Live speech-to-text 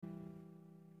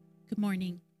Good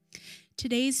morning.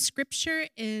 Today's scripture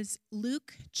is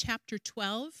Luke chapter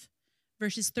 12,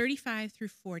 verses 35 through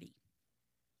 40.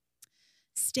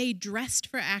 Stay dressed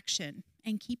for action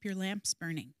and keep your lamps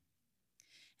burning,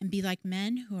 and be like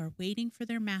men who are waiting for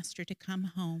their master to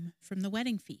come home from the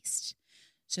wedding feast,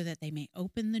 so that they may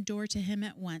open the door to him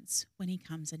at once when he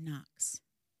comes and knocks.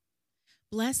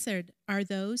 Blessed are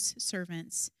those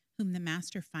servants whom the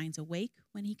master finds awake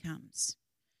when he comes.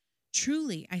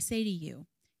 Truly, I say to you,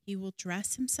 he will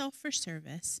dress himself for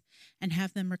service and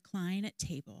have them recline at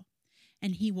table,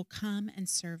 and he will come and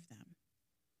serve them.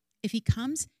 If he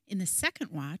comes in the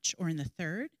second watch or in the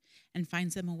third and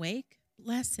finds them awake,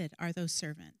 blessed are those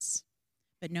servants.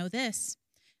 But know this,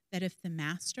 that if the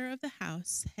master of the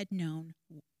house had known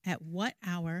at what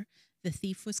hour the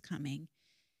thief was coming,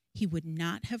 he would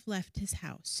not have left his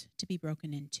house to be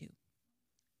broken into.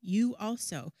 You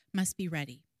also must be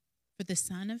ready, for the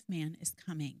Son of Man is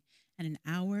coming at an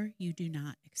hour you do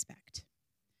not expect.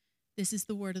 This is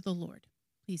the word of the Lord.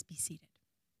 Please be seated.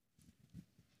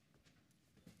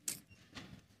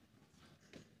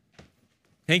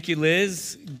 Thank you,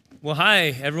 Liz. Well, hi,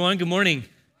 everyone. Good morning.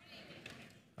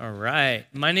 All right.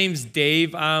 My name's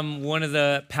Dave. I'm one of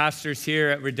the pastors here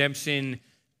at Redemption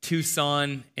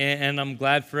Tucson, and I'm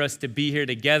glad for us to be here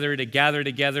together, to gather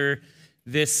together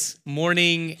this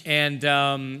morning. And,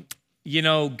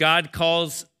 God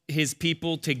calls his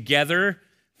people together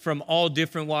from all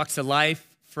different walks of life,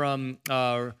 from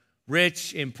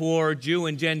rich and poor, Jew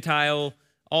and Gentile,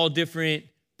 all different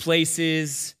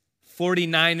places,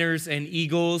 49ers and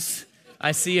Eagles.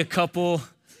 I see a couple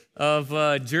of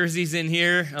jerseys in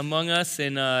here among us,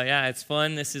 and it's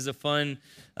fun. This is a fun.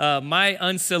 My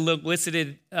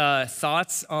unsolicited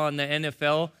thoughts on the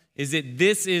NFL is that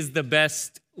this is the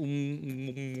best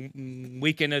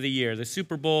weekend of the year. The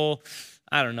Super Bowl,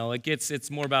 I don't know,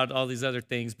 it's more about all these other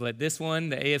things, but this one,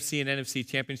 the AFC and NFC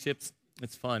championships,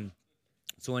 it's fun.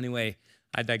 So anyway,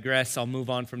 I digress. I'll move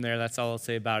on from there. That's all I'll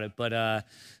say about it. But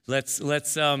let's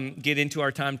get into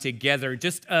our time together.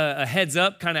 Just a heads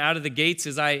up, kind of out of the gates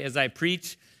as I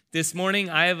preach this morning.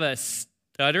 I have a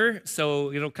stutter,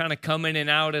 so it'll kind of come in and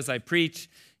out as I preach,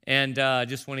 and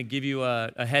just want to give you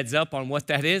a heads up on what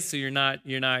that is, so you're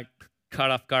not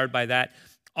caught off guard by that.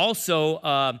 Also,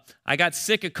 I got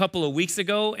sick a couple of weeks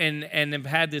ago and have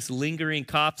had this lingering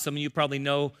cough. Some of you probably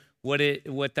know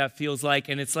what that feels like,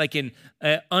 and it's like an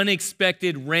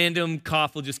unexpected random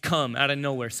cough will just come out of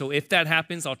nowhere. So if that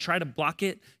happens, I'll try to block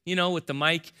it, with the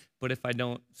mic. But if I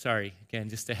don't, sorry. Again,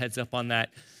 just a heads up on that.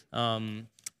 And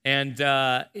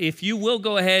if you will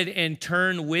go ahead and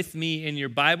turn with me in your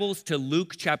Bibles to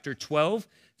Luke chapter 12,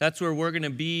 that's where we're going to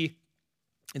be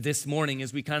this morning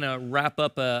as we kind of wrap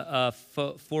up a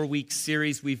 4-week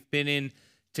series we've been in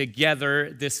together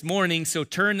this morning. So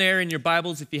turn there in your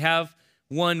Bibles if you have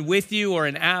one with you or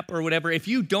an app or whatever. If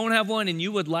you don't have one and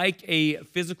you would like a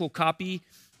physical copy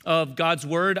of God's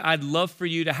Word, I'd love for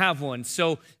you to have one.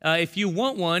 So if you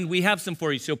want one, we have some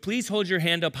for you. So please hold your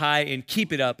hand up high and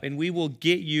keep it up, and we will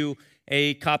get you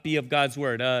a copy of God's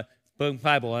Word.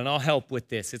 Bible, and I'll help with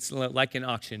this. It's like an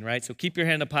auction, right? So keep your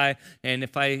hand up high, and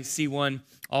if I see one,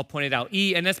 I'll point it out.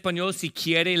 Y en español, si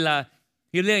quiere la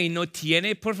Biblia y no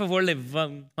tiene, por favor,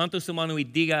 levanta su mano y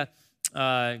diga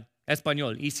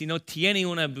español. Y si no tiene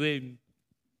una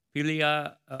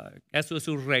Biblia, eso es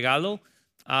un regalo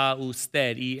a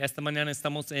usted. Y esta mañana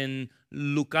estamos en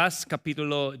Lucas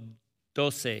capítulo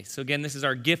 12. So again, this is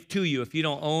our gift to you. If you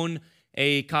don't own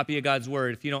a copy of God's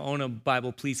Word, if you don't own a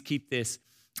Bible, please keep this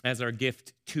as our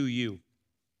gift to you.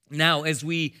 Now, as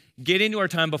we get into our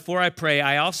time, before I pray,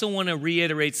 I also want to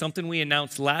reiterate something we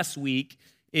announced last week,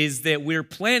 is that we're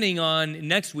planning on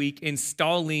next week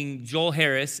installing Joel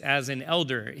Harris as an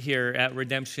elder here at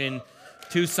Redemption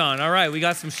Tucson. All right, we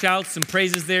got some shouts, some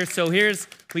praises there. So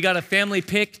we got a family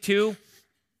pic too,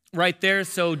 right there.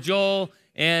 So Joel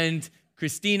and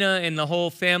Christina and the whole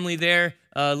family there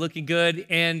looking good.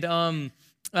 And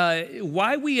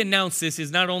why we announce this is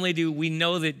not only do we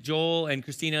know that Joel and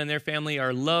Christina and their family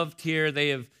are loved here, they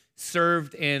have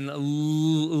served and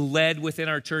led within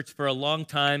our church for a long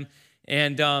time.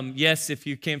 And yes, if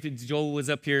you came to, Joel was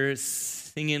up here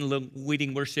singing,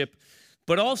 leading worship.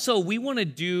 But also, we want to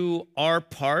do our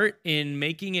part in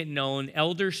making it known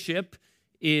eldership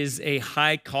is a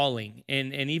high calling.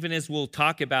 And even as we'll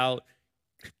talk about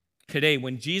today,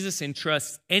 when Jesus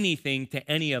entrusts anything to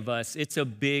any of us, it's a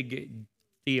big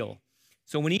deal.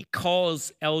 So when he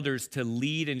calls elders to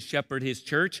lead and shepherd his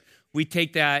church, we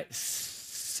take that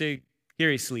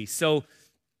seriously. So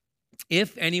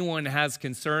if anyone has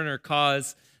concern or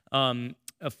cause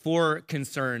for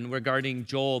concern regarding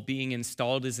Joel being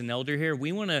installed as an elder here,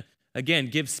 we want to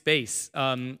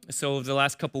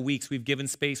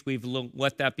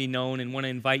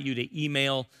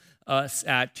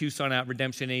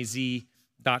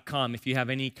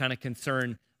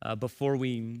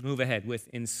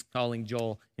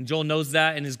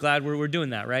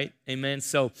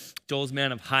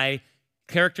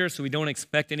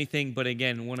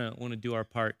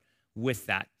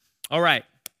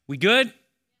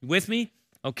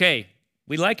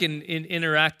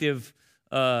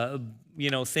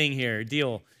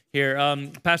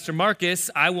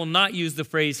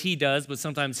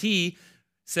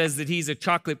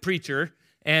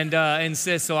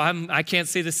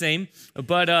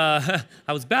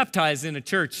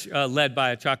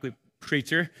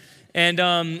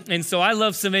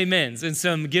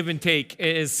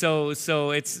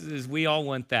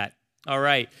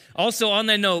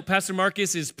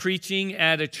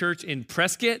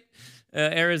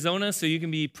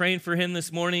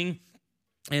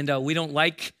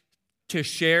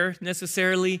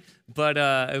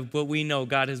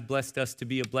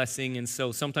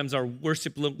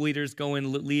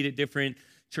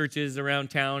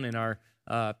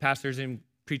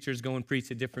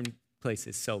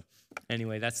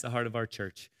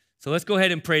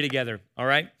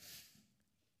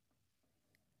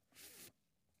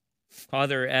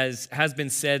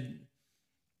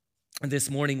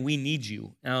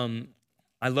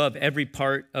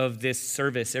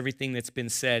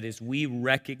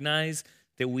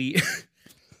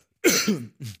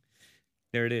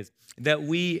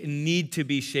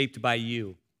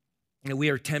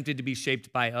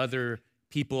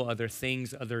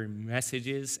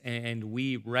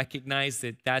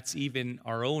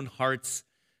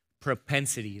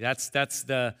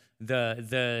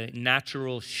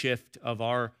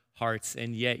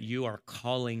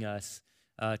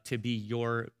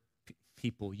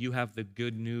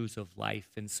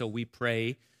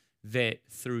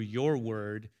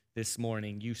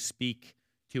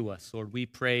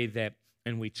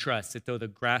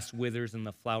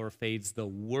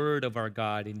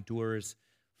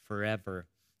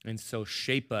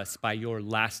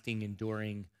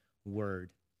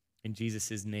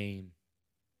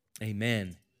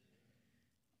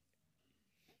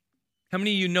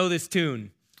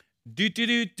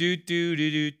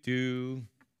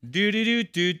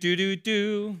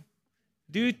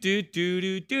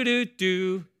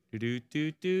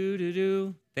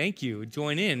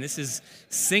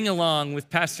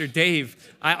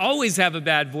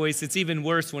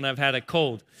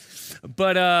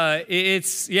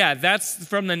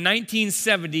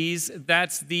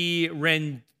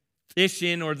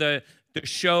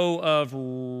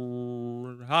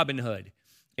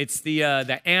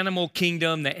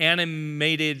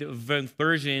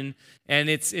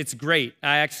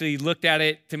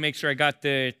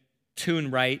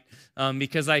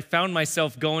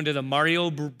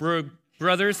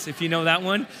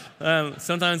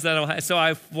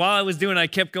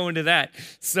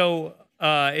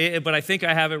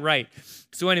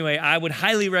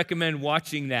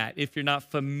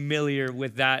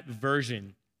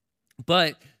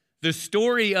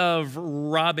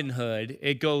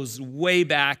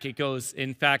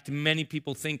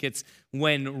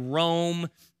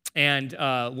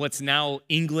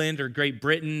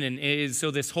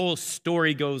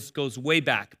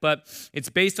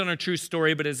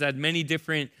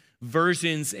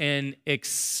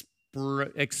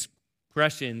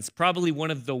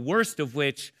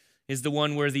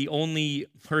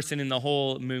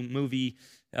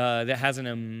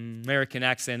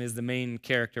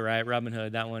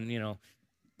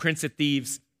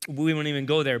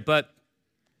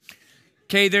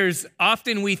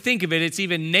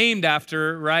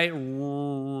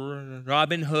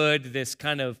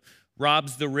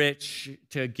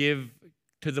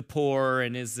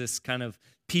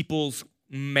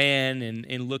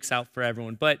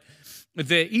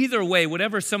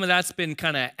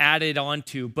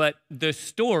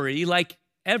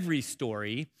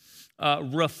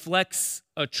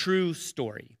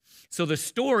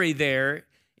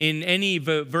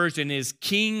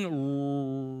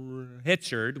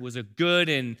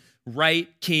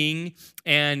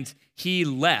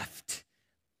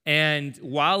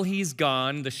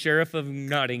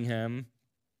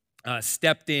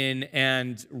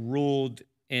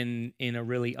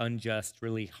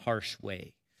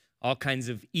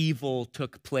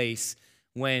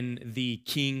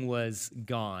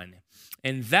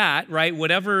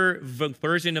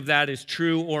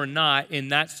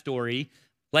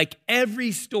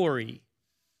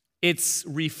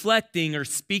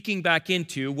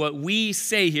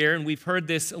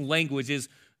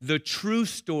the true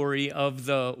story of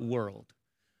the world.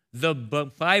 The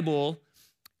Bible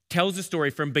tells a story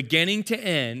from beginning to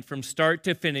end, from start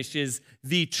to finish, is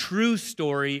the true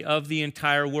story of the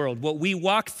entire world. What we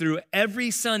walk through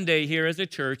every Sunday here as a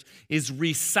church is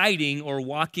reciting or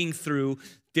walking through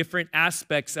different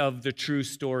aspects of the true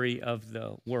story of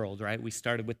the world, right? We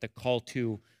started with the call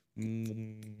to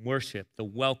worship, the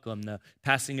welcome, the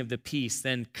passing of the peace,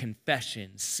 then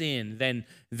confession, sin,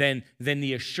 then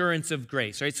the assurance of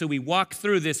grace, right? So we walk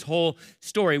through this whole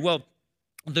story. Well,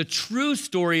 the true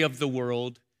story of the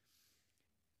world,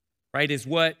 right, is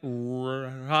what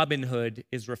Robin Hood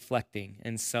is reflecting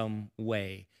in some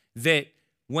way. That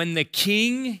when the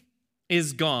king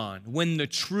is gone, when the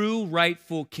true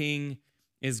rightful king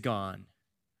is gone,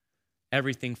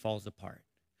 everything falls apart.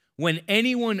 When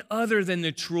anyone other than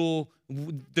the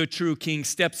true king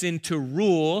steps in to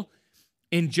rule,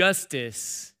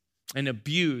 injustice and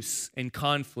abuse and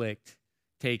conflict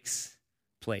takes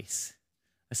place.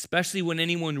 Especially when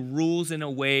anyone rules in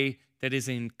a way that is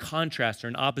in contrast or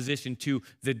in opposition to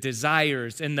the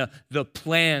desires and the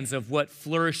plans of what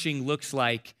flourishing looks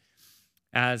like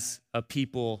as a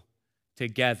people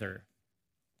together.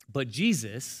 But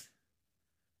Jesus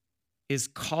is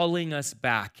calling us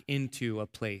back into a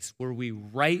place where we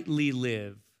rightly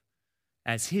live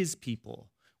as his people,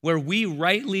 where we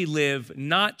rightly live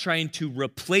not trying to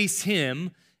replace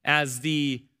him as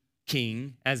the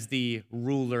king, as the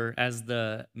ruler, as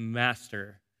the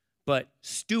master, but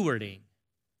stewarding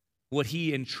what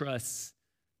he entrusts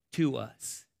to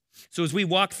us. So as we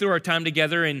walk through our time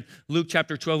together in Luke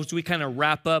chapter 12, as we kind of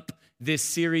wrap up this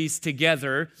series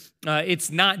together,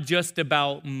 it's not just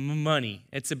about money.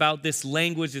 It's about this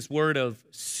language, this word of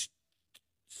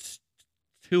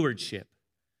stewardship,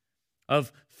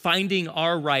 of finding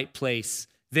our right place,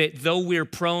 that though we're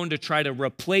prone to try to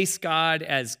replace God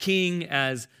as king,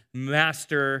 as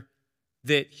master,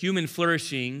 that human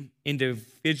flourishing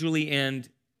individually and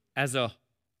as a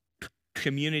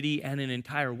community and an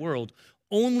entire world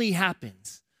only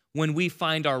happens when we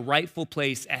find our rightful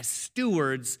place as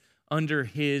stewards under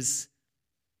his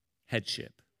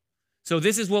headship. So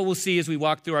this is what we'll see as we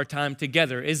walk through our time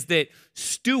together, is that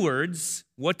stewards,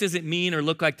 what does it mean or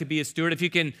look like to be a steward? If you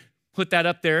can put that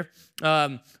up there,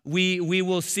 we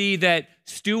will see that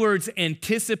stewards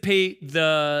anticipate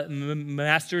the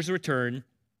master's return.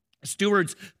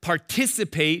 Stewards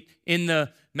participate in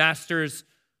the master's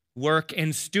work,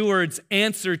 and stewards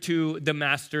answer to the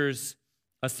master's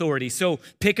authority. So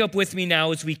pick up with me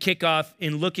now as we kick off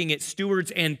in looking at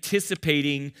stewards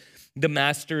anticipating the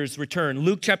master's return.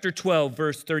 Luke chapter 12,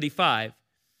 verse 35.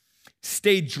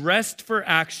 Stay dressed for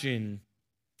action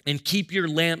and keep your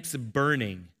lamps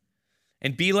burning,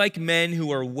 and be like men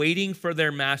who are waiting for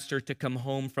their master to come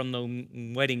home from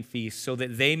the wedding feast, so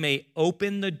that they may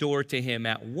open the door to him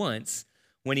at once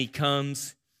when he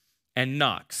comes and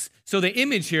knocks. So the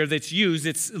image here that's used,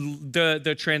 it's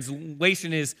the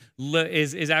translation is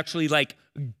actually like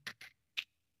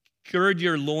gird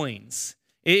your loins.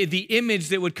 The image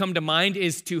that would come to mind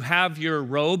is to have your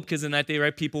robe, because in that day,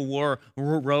 right, people wore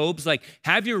robes. Like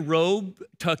have your robe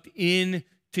tucked in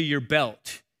to your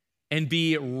belt and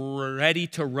be ready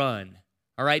to run.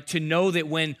 All right, to know that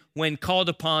when called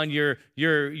upon, your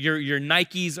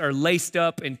Nikes are laced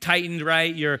up and tightened,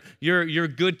 right? You're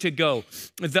good to go.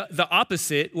 The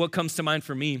opposite, what comes to mind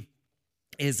for me,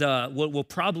 is what will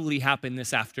probably happen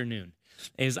this afternoon.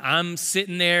 Is I'm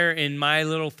sitting there in my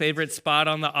little favorite spot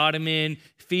on the ottoman,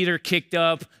 feet are kicked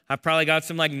up. I probably got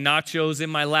some like nachos in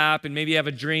my lap, and maybe have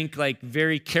a drink like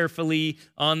very carefully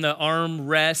on the arm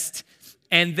rest.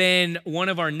 And then one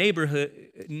of our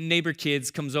neighbor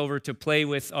kids comes over to play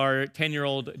with our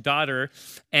 10-year-old daughter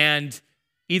and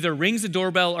either rings the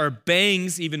doorbell or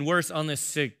bangs, even worse, on the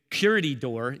security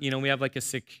door. You know, we have like a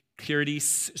security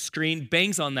screen,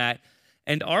 bangs on that.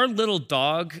 And our little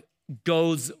dog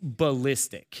goes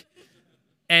ballistic.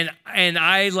 And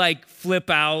I like flip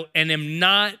out and am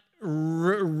not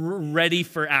ready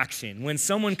for action. When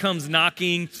someone comes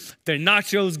knocking, the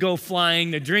nachos go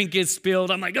flying, the drink gets spilled.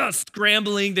 I'm like,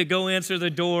 scrambling to go answer the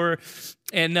door,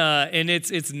 and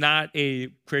it's not a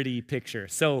pretty picture.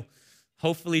 So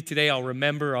hopefully today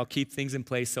I'll keep things in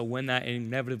place so when that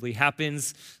inevitably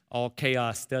happens, all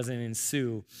chaos doesn't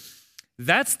ensue.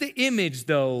 That's the image,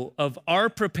 though, of our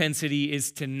propensity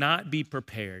is to not be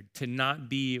prepared, to not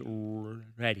be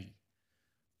ready.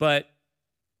 But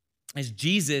as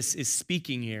Jesus is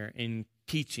speaking here and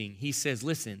teaching, he says,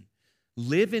 listen,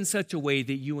 live in such a way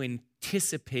that you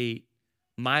anticipate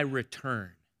my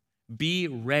return. Be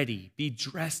ready. Be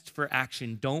dressed for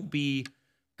action. Don't be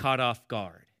caught off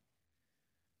guard.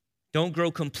 Don't grow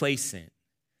complacent.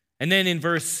 And then in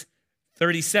verse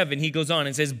 37, he goes on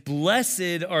and says,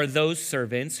 "Blessed are those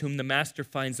servants whom the master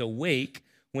finds awake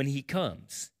when he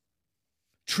comes.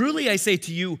 Truly I say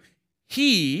to you,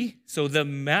 he," so the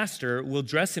master, "will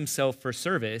dress himself for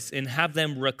service and have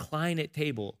them recline at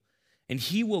table, and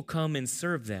he will come and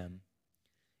serve them.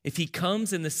 If he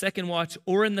comes in the second watch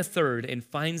or in the third and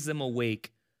finds them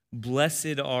awake,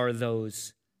 blessed are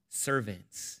those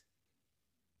servants."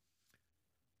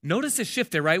 Notice the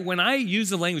shift there, right? When I use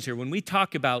the language here, when we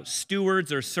talk about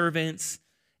stewards or servants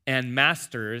and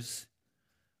masters,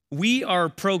 we are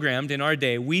programmed in our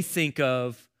day, we think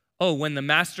of, oh, when the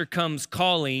master comes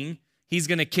calling, he's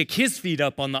going to kick his feet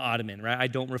up on the ottoman, right? I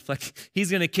don't reflect. He's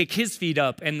going to kick his feet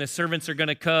up, and the servants are going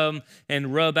to come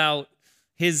and rub out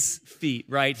his feet,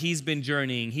 right? He's been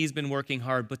journeying. He's been working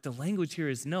hard. But the language here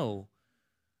is no.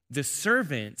 The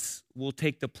servants will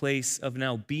take the place of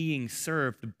now being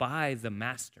served by the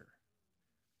master.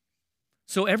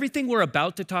 So everything we're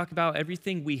about to talk about,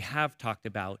 everything we have talked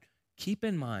about, keep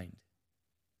in mind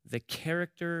the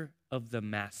character of the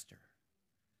master.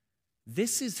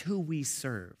 This is who we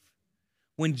serve.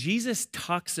 When Jesus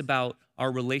talks about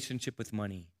our relationship with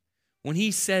money, when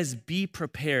he says, be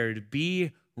prepared,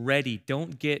 be ready,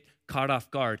 don't get caught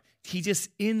off guard, he just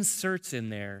inserts in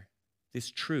there this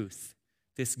truth,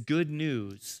 this good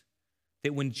news,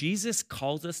 that when Jesus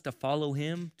calls us to follow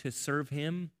him, to serve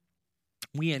him,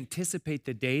 we anticipate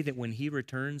the day that when he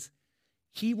returns,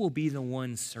 he will be the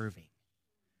one serving.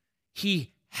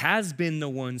 He has been the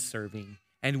one serving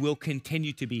and will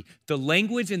continue to be. The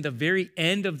language in the very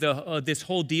end of this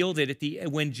whole deal, that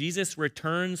when Jesus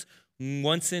returns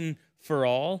once and for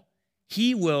all,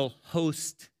 he will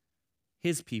host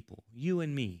his people, you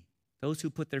and me, those who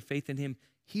put their faith in him.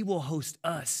 He will host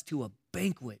us to a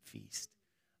banquet feast,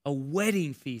 a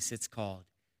wedding feast it's called.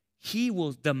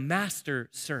 The master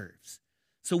serves.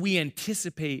 So we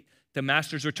anticipate the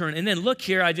master's return. And then look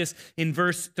here, in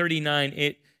verse 39,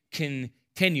 it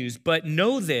continues. "But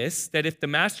know this, that if the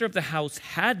master of the house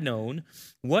had known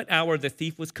what hour the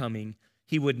thief was coming,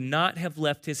 he would not have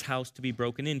left his house to be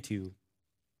broken into.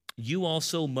 You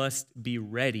also must be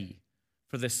ready,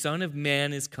 for the Son of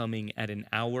Man is coming at an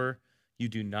hour you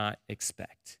do not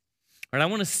expect." All right, I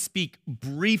want to speak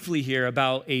briefly here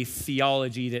about a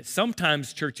theology that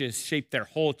sometimes churches shape their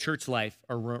whole church life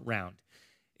around.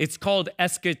 It's called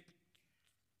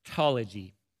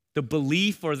eschatology, the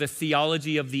belief or the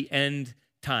theology of the end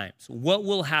times. What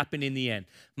will happen in the end?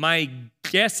 My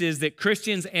guess is that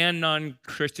Christians and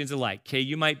non-Christians alike, okay,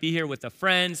 you might be here with a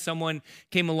friend, someone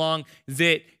came along,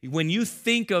 that when you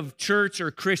think of church or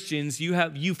Christians,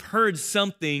 you've heard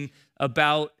something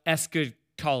about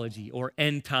eschatology or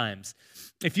end times.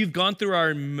 If you've gone through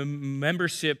our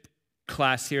membership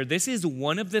class here, this is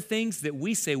one of the things that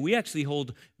we say we actually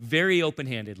hold very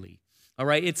open-handedly. All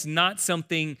right, it's not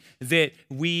something that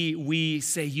we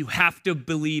say you have to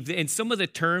believe. And some of the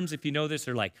terms, if you know this,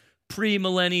 are like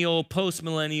pre-millennial,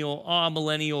 post-millennial,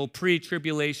 amillennial,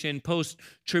 pre-tribulation,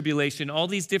 post-tribulation, all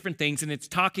these different things. And it's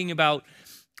talking about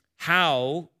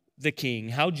how the King,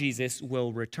 how Jesus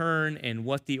will return and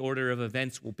what the order of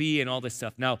events will be and all this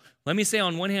stuff. Now, let me say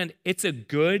on one hand, it's a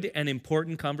good and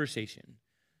important conversation.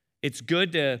 It's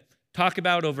good to talk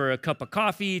about over a cup of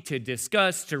coffee, to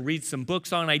discuss, to read some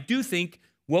books on. I do think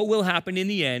what will happen in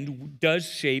the end does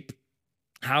shape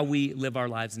how we live our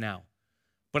lives now.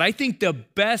 But I think the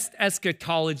best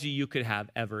eschatology you could have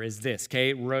ever is this,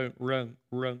 okay? Right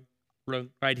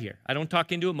here. I don't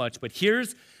talk into it much, but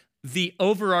here's the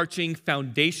overarching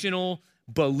foundational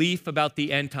belief about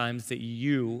the end times that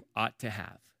you ought to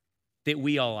have, that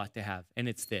we all ought to have, and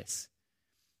it's this: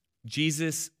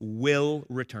 Jesus will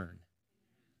return.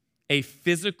 A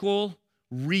physical,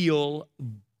 real,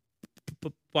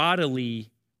 bodily,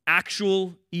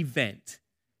 actual event.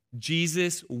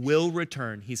 Jesus will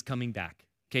return. He's coming back.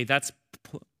 Okay, that's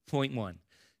point one.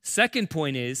 Second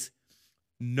point is,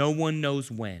 no one knows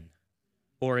when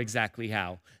or exactly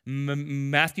how.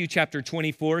 Matthew chapter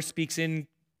 24 speaks into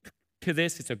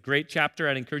this. It's a great chapter.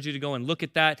 I'd encourage you to go and look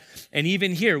at that. And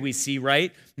even here we see,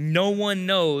 right? No one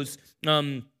knows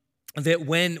that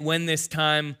when this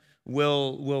time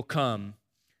will come.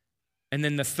 And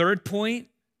then the third point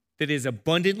that is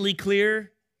abundantly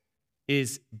clear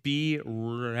is be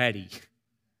ready.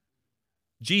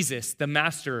 Jesus, the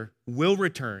master, will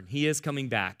return. He is coming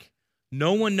back.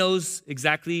 No one knows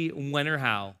exactly when or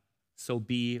how, so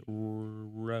be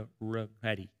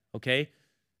ready, okay?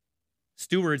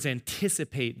 Stewards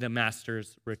anticipate the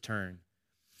master's return.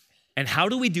 And how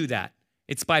do we do that?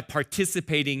 It's by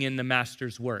participating in the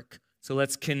master's work. So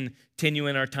let's continue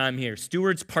in our time here.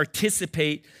 Stewards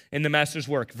participate in the master's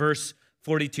work. Verse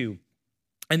 42.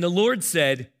 And the Lord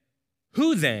said,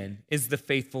 Who then is the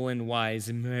faithful and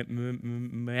wise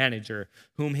manager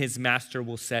whom his master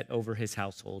will set over his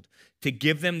household to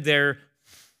give them their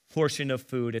portion of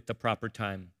food at the proper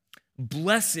time?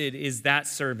 Blessed is that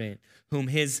servant whom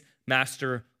his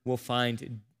master will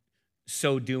find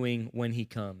so doing when he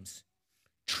comes.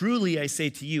 Truly, I say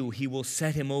to you, he will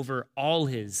set him over all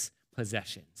his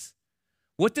possessions.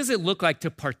 What does it look like to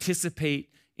participate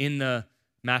in the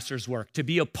master's work, to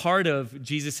be a part of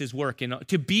Jesus' work, and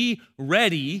to be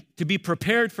ready, to be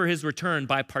prepared for his return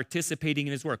by participating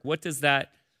in his work? What does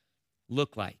that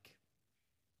look like?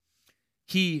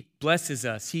 He blesses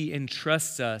us. He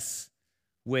entrusts us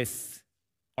with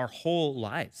our whole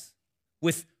lives,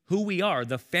 with who we are,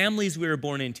 the families we were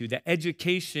born into, the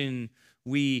education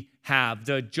we have,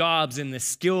 the jobs and the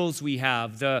skills we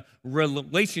have, the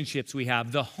relationships we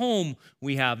have, the home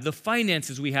we have, the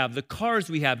finances we have, the cars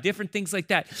we have, different things like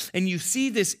that. And you see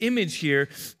this image here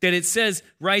that it says,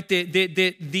 right, that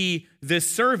the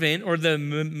servant or the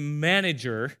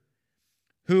manager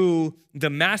who the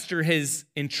master has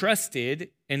entrusted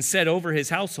and set over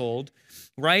his household,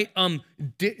 right,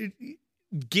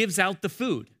 gives out the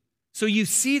food. So you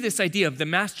see this idea of the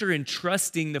master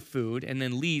entrusting the food and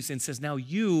then leaves and says, now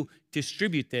you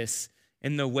distribute this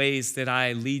in the ways that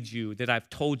I lead you, that I've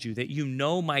told you, that you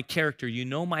know my character, you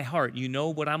know my heart, you know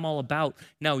what I'm all about.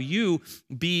 Now you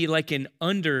be like an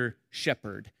under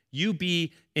shepherd. You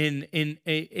be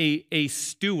a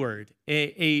steward,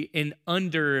 an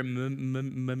under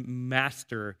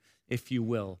master, if you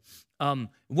will.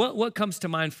 What comes to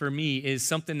mind for me is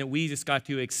something that we just got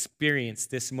to experience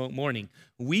this morning.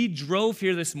 We drove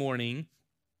here this morning,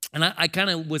 and I kind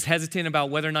of was hesitant about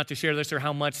whether or not to share this or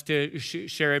how much to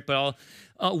share it, but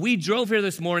we drove here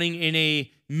this morning in a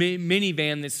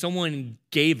minivan that someone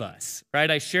gave us,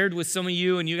 right? I shared with some of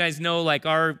you, and you guys know, like,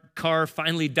 our car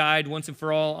finally died once and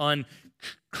for all on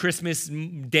Christmas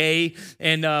Day,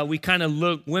 and we kind of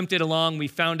wimped it along. We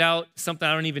found out something,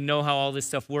 I don't even know how all this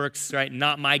stuff works, right?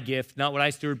 Not my gift, not what I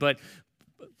steward, but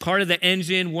part of the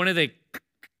engine, one of the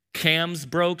cams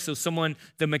broke, so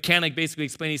the mechanic basically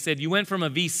explained, he said, you went from a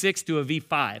V6 to a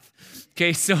V5.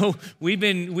 Okay, so we've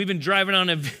been driving on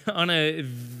a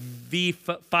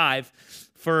V5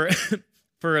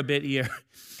 for a bit here.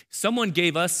 Someone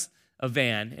gave us a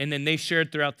van, and then they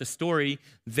shared throughout the story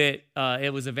that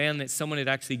it was a van that someone had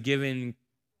actually given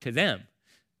to them,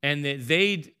 and that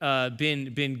they'd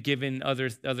been given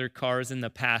other cars in the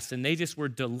past, and they just were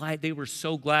delighted. They were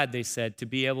so glad, they said, to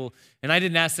be able, and I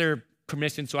didn't ask their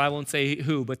permission, so I won't say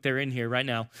who, but they're in here right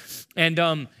now, and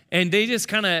they just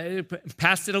kind of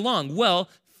passed it along. Well,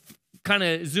 kind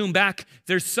of zoom back,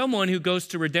 there's someone who goes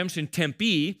to Redemption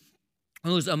Tempe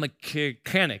who's a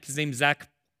mechanic. His name's Zach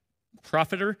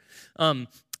Profiter,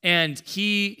 and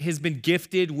he has been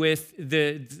gifted with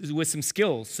some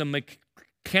skills, some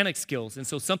mechanic skills. And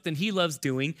so something he loves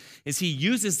doing is he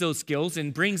uses those skills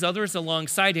and brings others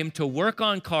alongside him to work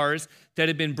on cars that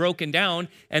have been broken down,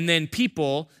 and then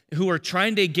people who are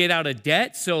trying to get out of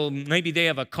debt. So maybe they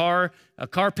have a car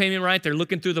payment, right? They're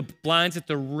looking through the blinds at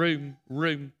the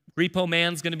repo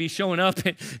man's going to be showing up,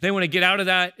 and they want to get out of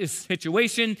that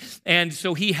situation. And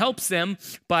so he helps them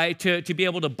to be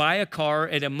able to buy a car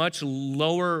at a much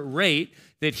lower rate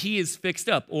that he is fixed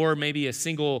up, or maybe a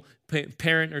single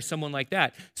parent or someone like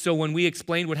that. So when we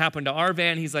explained what happened to our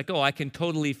van, he's like, oh, I can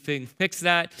totally fix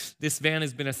that. This van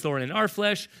has been a thorn in our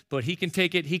flesh, but he can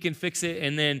take it, he can fix it,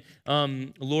 and then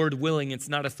Lord willing, it's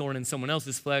not a thorn in someone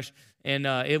else's flesh, and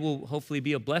it will hopefully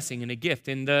be a blessing and a gift.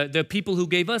 And the people who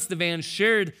gave us the van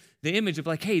shared the image of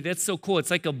like, hey, that's so cool.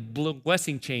 It's like a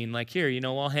blessing chain. Like, here,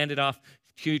 I'll hand it off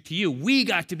to you. We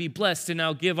got to be blessed to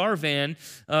now give our van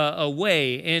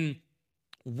away. And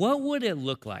what would it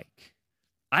look like?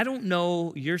 I don't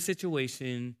know your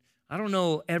situation. I don't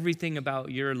know everything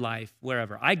about your life,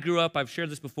 wherever. I grew up, I've shared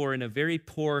this before, in a very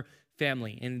poor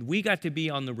family. And we got to be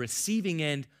on the receiving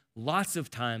end lots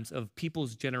of times of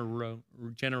people's generosity.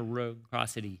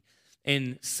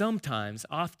 And sometimes,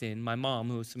 often, my mom,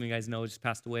 who some of you guys know just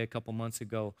passed away a couple months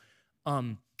ago,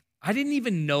 I didn't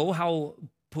even know how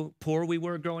poor we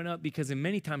were growing up, because in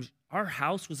many times our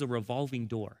house was a revolving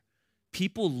door.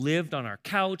 People lived on our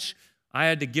couch. I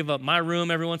had to give up my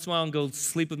room every once in a while and go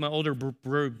sleep with my older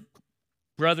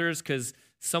brothers, because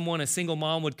a single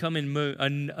mom would come and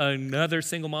another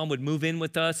single mom would move in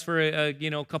with us for a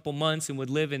couple months and would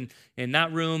live in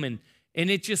that room. And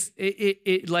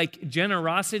it like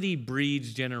generosity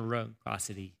breeds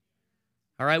generosity.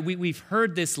 All right, we've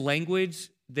heard this language,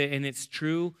 and it's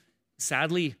true.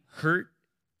 Sadly, hurt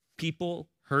people,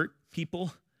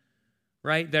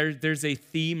 right? There's a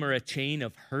theme or a chain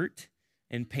of hurt.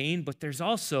 and pain, but there's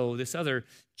also this other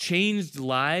changed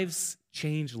lives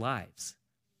change lives.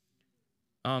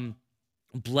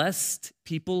 Blessed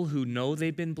people who know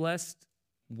they've been blessed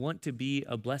want to be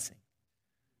a blessing.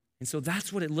 And so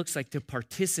that's what it looks like to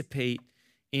participate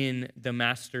in the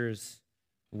master's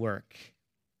work.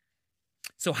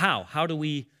 So how do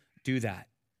we do that?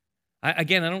 I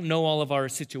don't know all of our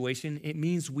situation. It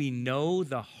means we know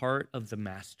the heart of the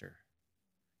master.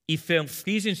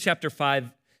 Ephesians chapter 5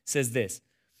 says this,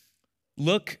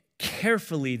 look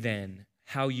carefully then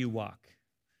how you walk,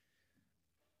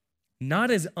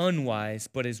 not as unwise,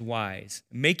 but as wise,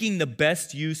 making the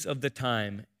best use of the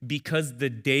time, because the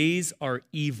days are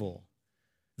evil.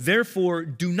 Therefore,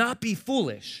 do not be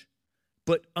foolish,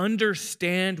 but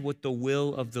understand what the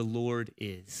will of the Lord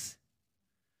is.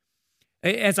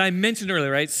 As I mentioned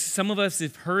earlier, right, some of us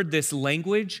have heard this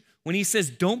language when he says,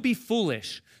 don't be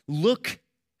foolish. Look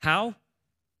how?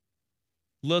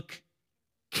 Look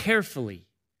carefully.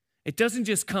 It doesn't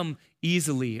just come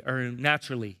easily or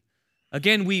naturally.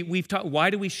 Again, we've taught,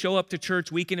 why do we show up to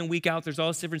church week in and week out? There's all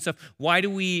this different stuff. Why do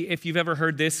we, if you've ever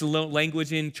heard this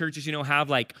language in churches,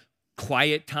 have like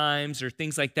quiet times or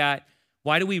things like that?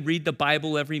 Why do we read the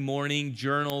Bible every morning,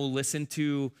 journal, listen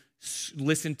to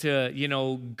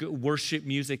worship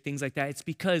music, things like that? It's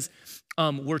because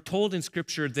we're told in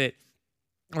Scripture that,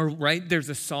 there's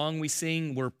a song we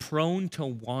sing, we're prone to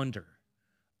wander.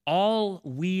 All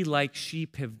we like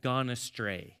sheep have gone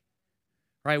astray.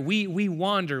 Right? We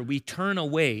wander, we turn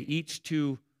away, each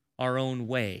to our own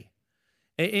way.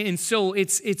 And so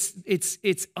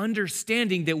it's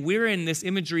understanding that we're in this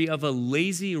imagery of a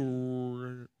lazy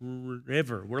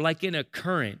river. We're like in a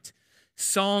current.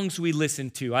 Songs we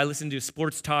listen to. I listen to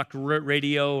sports talk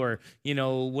radio or,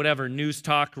 whatever, news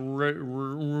talk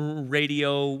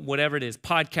radio, whatever it is,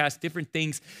 podcast, different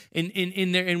things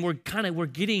in there. And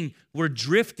we're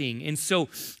drifting. And so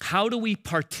how do we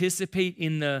participate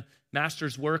in the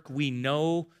master's work? We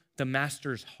know the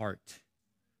master's heart.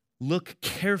 Look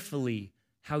carefully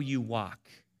how you walk,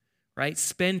 right?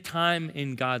 Spend time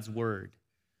in God's word.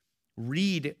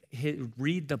 Read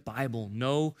the Bible,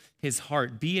 know his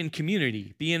heart, be in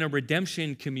community, be in a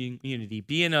redemption community,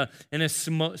 be in a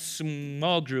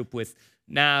small group with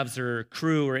NAVs or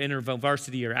crew or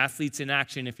InterVarsity or Athletes in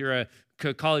Action if you're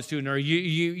a college student, or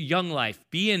Young Life.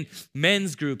 Be in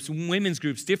men's groups, women's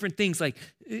groups, different things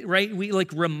right? We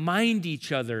remind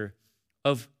each other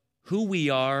of who we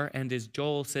are, and as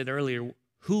Joel said earlier,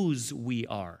 whose we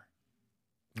are,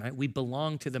 right? We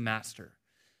belong to the master.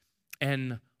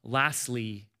 And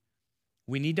lastly,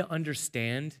 we need to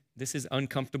understand, this is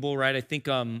uncomfortable, right? I think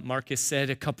Marcus said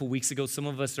a couple weeks ago, some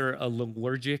of us are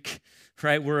allergic,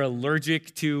 right? We're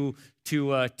allergic to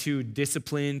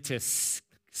discipline, to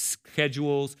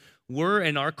schedules. We're,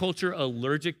 in our culture,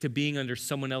 allergic to being under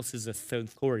someone else's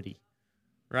authority,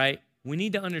 right? We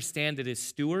need to understand that as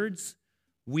stewards,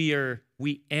 we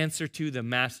answer to the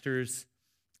master's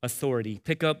authority.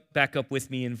 Back up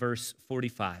with me in verse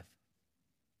 45.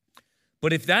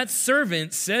 But if that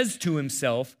servant says to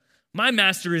himself, my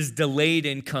master is delayed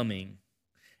in coming,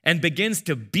 and begins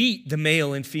to beat the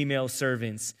male and female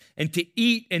servants, and to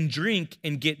eat and drink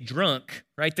and get drunk,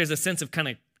 right? There's a sense of kind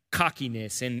of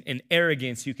cockiness and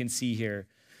arrogance you can see here.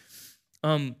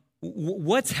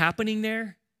 What's happening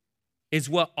there is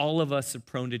what all of us are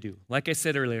prone to do. Like I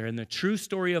said earlier, in the true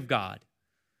story of God,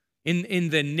 in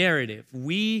the narrative,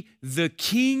 the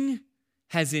king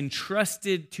has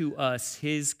entrusted to us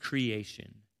his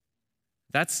creation.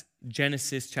 That's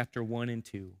Genesis chapter 1 and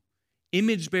 2.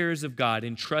 Image bearers of God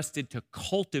entrusted to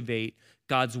cultivate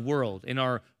God's world in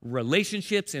our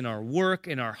relationships, in our work,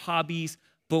 in our hobbies,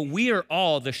 but we are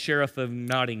all the sheriff of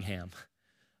Nottingham.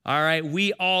 All right,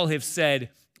 we all have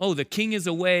said, oh, the king is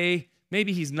away.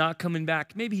 Maybe he's not coming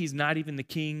back. Maybe he's not even the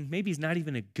king. Maybe he's not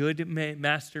even a good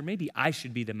master. Maybe I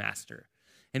should be the master.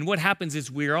 And what happens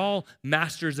is we're all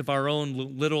masters of our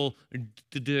own little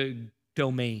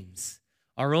domains,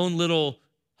 our own little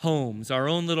homes, our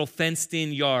own little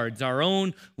fenced-in yards, our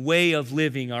own way of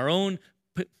living, our own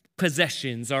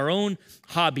possessions, our own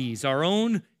hobbies, our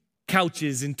own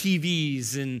couches and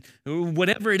TVs and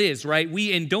whatever it is, right?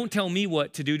 And don't tell me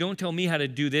what to do. Don't tell me how to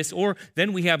do this. Or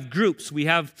then we have groups. We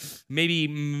have maybe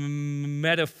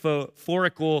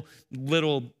metaphorical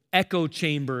little echo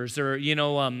chambers, or what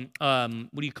do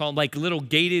you call them, like little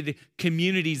gated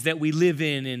communities that we live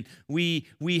in, and we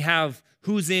have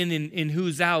who's in and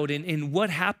who's out. And what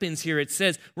happens here, it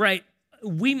says, right,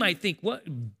 we might think, what,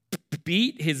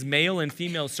 beat his male and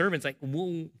female servants? Like,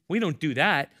 well, we don't do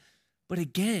that. But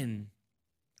again,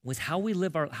 with how we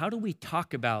live how do we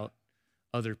talk about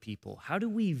other people? How do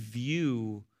we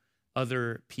view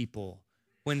other people?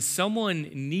 when someone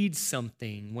needs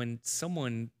something, when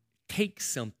someone takes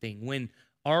something, when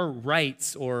our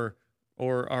rights or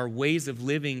our ways of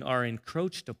living are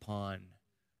encroached upon,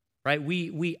 right?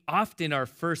 We often, our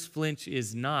first flinch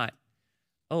is not,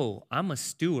 oh, I'm a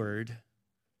steward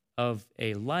of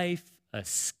a life, a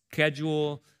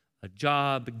schedule, a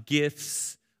job,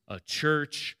 gifts, a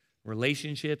church,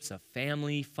 relationships, a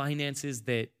family, finances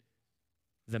that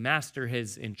the master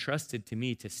has entrusted to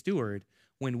me to steward.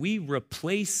 When we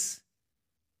replace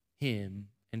him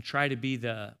and try to be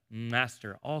the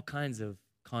master, all kinds of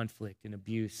conflict and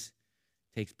abuse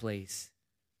takes place.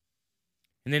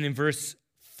 And then in verse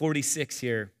 46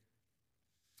 here,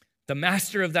 the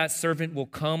master of that servant will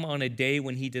come on a day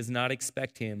when he does not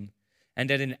expect him,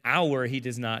 and at an hour he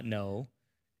does not know,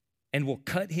 and will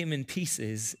cut him in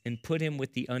pieces and put him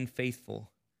with the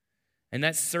unfaithful. And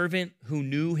that servant who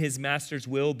knew his master's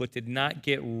will but did not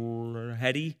get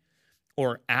ready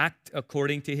or act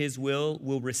according to his will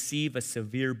receive a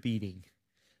severe beating.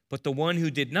 But the one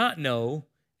who did not know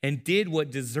and did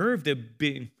what deserved a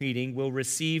beating will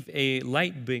receive a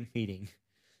light beating.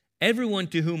 Everyone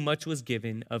to whom much was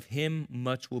given, of him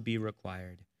much will be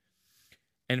required.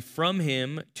 And from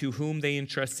him to whom they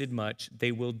entrusted much,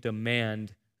 they will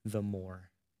demand the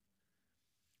more.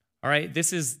 All right,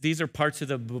 these are parts of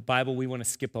the Bible we want to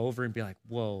skip over and be like,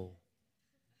 whoa,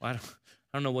 I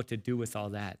don't know what to do with all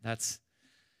that. That's,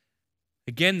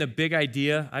 again, the big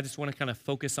idea. I just want to kind of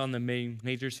focus on the main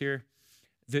majors here.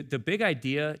 The big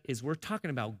idea is we're talking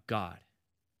about God.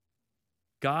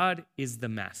 God is the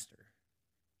master.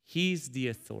 He's the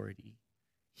authority.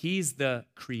 He's the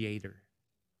creator.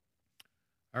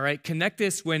 All right, connect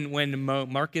this when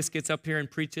Marcus gets up here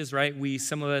and preaches, right?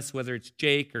 Some of us, whether it's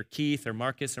Jake or Keith or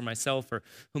Marcus or myself or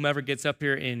whomever gets up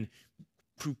here and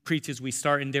preaches, we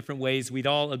start in different ways. We'd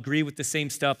all agree with the same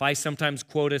stuff. I sometimes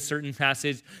quote a certain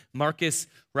passage. Marcus,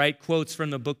 right, quotes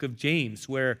from the book of James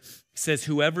where it says,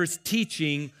 whoever's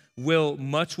teaching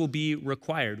much will be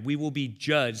required. We will be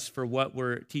judged for what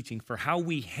we're teaching, for how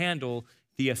we handle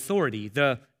the authority,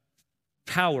 the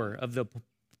power of the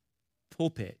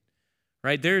pulpit.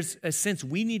 Right? There's a sense,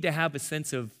 we need to have a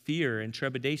sense of fear and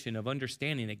trepidation, of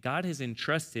understanding that God has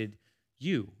entrusted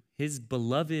you, his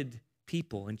beloved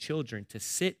people and children, to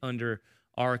sit under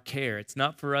our care. It's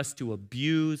not for us to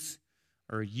abuse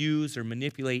or use or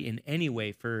manipulate in any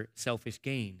way for selfish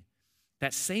gain.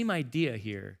 That same idea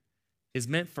here is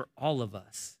meant for all of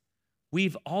us.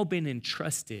 We've all been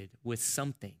entrusted with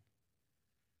something.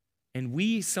 And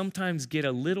we sometimes get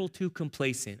a little too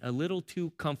complacent, a little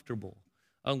too comfortable,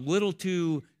 a little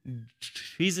too,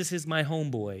 Jesus is my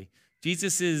homeboy.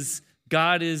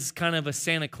 God is kind of a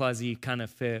Santa Claus-y kind of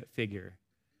figure.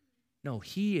 No,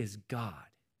 he is God.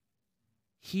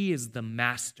 He is the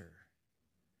master.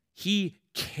 He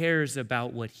cares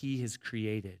about what he has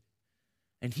created.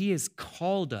 And he has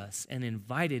called us and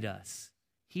invited us.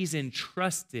 He's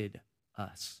entrusted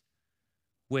us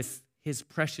with his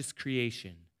precious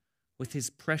creation, with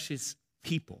his precious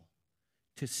people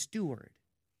to steward.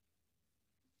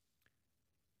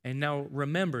 And now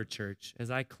remember, church, as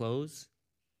I close,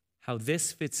 how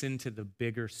this fits into the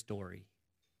bigger story.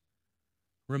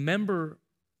 Remember,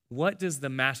 what does the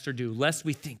master do? Lest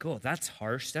we think, oh, that's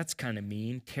harsh, that's kind of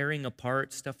mean, tearing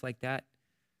apart, stuff like that.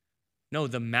 No,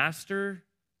 the master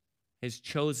has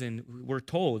chosen, we're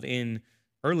told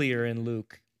earlier in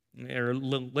Luke, or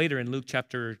later in Luke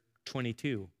chapter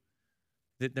 22,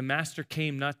 that the master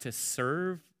came not to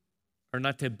serve, or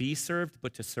not to be served,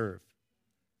 but to serve.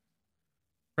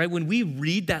 Right? When we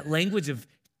read that language of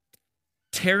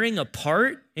tearing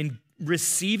apart and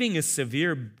receiving a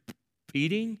severe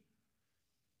beating,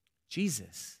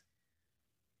 Jesus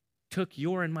took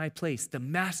your and my place. The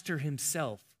master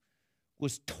himself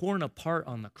was torn apart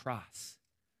on the cross.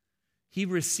 He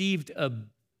received a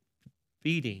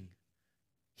beating.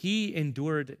 He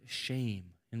endured shame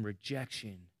and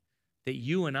rejection that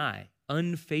you and I,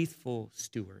 unfaithful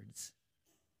stewards,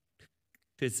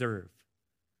 deserve.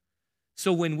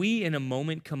 So when we in a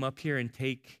moment come up here and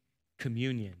take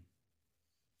communion,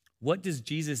 what does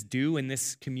Jesus do in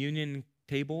this communion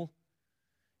table?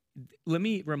 Let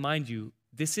me remind you,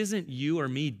 this isn't you or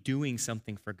me doing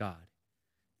something for God.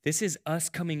 This is us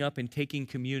coming up and taking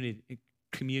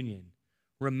communion,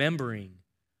 remembering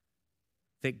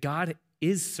that God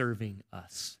is serving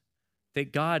us,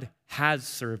 that God has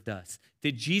served us,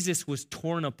 that Jesus was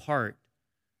torn apart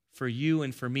for you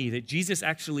and for me, that Jesus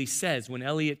actually says, when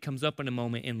Elliot comes up in a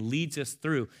moment and leads us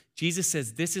through, Jesus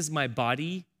says, this is my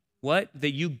body, what?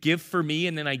 That you give for me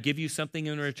and then I give you something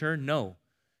in return? No.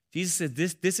 Jesus said,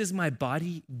 this is my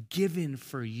body given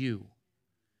for you.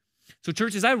 So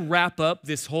church, as I wrap up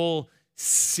this whole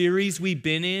series we've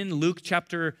been in, Luke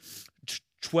chapter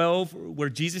 12, where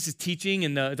Jesus is teaching,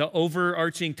 and the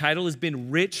overarching title has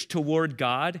been Rich Toward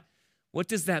God. What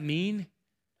does that mean?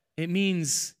 It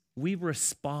means we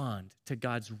respond to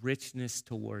God's richness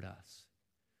toward us.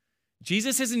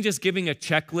 Jesus isn't just giving a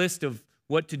checklist of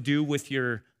what to do with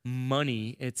your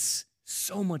money. It's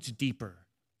so much deeper.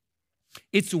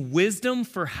 It's wisdom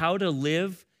for how to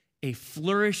live a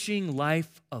flourishing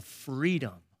life of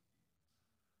freedom,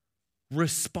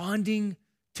 responding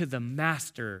to the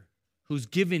master who's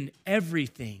given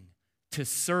everything to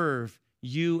serve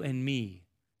you and me,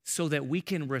 so that we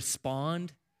can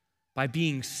respond by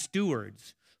being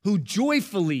stewards who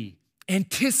joyfully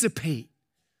anticipate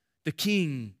the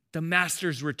king, the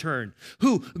master's return,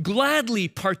 who gladly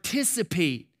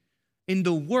participate in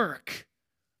the work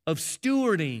of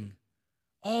stewarding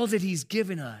all that he's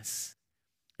given us,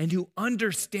 and who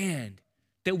understand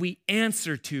that we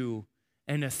answer to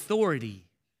an authority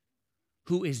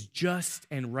who is just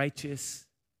and righteous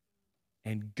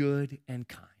and good and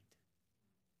kind.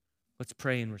 Let's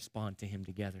pray and respond to him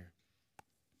together.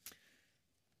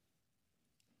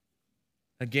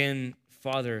 Again,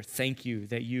 Father, thank you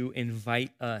that you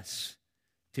invite us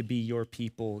to be your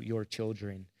people, your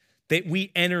children, that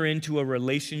we enter into a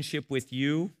relationship with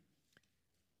you,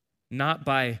 not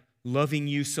by loving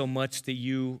you so much that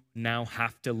you now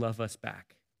have to love us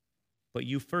back, but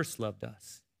you first loved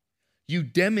us. You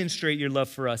demonstrate your love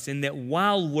for us in that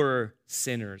while we're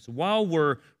sinners, while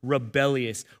we're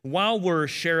rebellious, while we're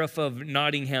Sheriff of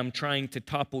Nottingham trying to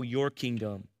topple your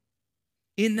kingdom,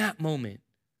 in that moment,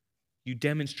 you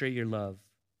demonstrate your love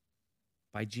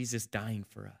by Jesus dying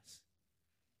for us,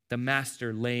 the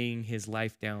master laying his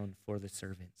life down for the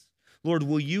servants. Lord,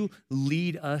 will you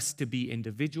lead us to be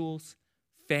individuals,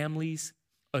 families,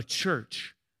 a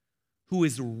church who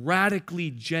is radically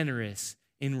generous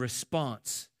in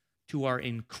response to our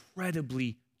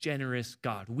incredibly generous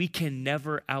God. We can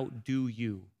never outdo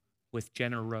you with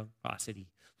generosity.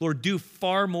 Lord, do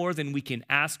far more than we can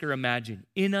ask or imagine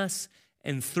in us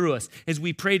and through us. As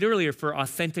we prayed earlier for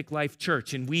Authentic Life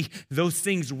Church, and those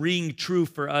things ring true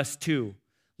for us too.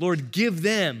 Lord, give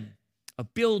them a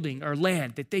building or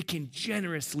land that they can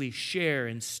generously share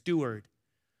and steward.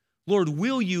 Lord,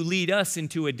 will you lead us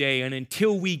into a day, and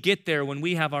until we get there when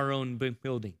we have our own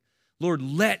building, Lord,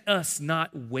 let us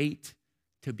not wait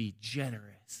to be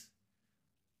generous.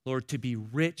 Lord, to be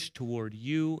rich toward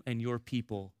you and your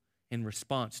people in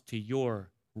response to your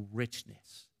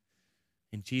richness.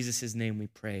 In Jesus' name we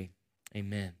pray,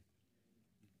 amen.